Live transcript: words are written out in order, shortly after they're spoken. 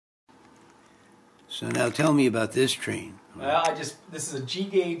So now tell me about this train. Well, this is a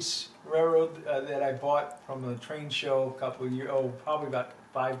G-gauge railroad that I bought from a train show a couple of years, probably about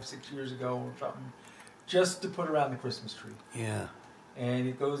 5, 6 years ago or something, just to put around the Christmas tree. Yeah. And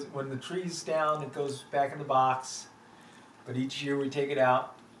it goes, when the tree's down, it goes back in the box. But each year we take it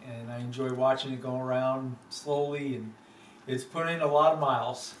out, and I enjoy watching it go around slowly, and it's put in a lot of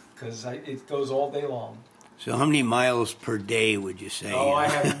miles because it goes all day long. So how many miles per day would you say? Oh, I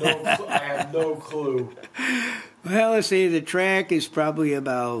have no clue. Well, let's say the track is probably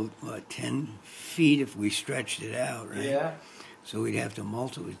about, 10 feet if we stretched it out, right? Yeah. So we'd have to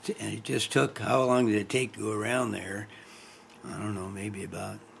multiply. And it just took, how long did it take to go around there? I don't know, maybe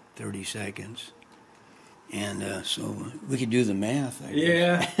about 30 seconds. And so we could do the math, I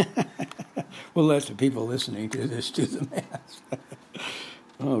guess. Yeah. We'll let the people listening to this do the math.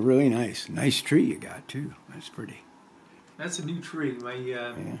 Oh, really nice. Nice tree you got, too. That's pretty. That's a new tree.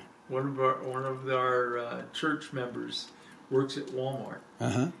 One of our church members works at Walmart.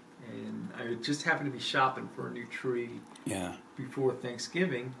 Uh-huh. And I just happened to be shopping for a new tree before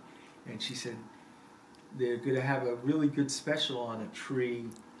Thanksgiving. And she said they're going to have a really good special on a tree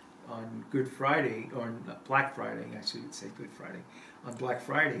on Good Friday, or on Black Friday, I should say Good Friday. On Black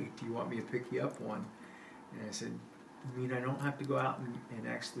Friday, do you want me to pick you up one? And I said, you mean I don't have to go out and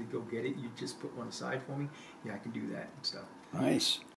actually go get it? You just put one aside for me? Yeah, I can do that and stuff. Nice.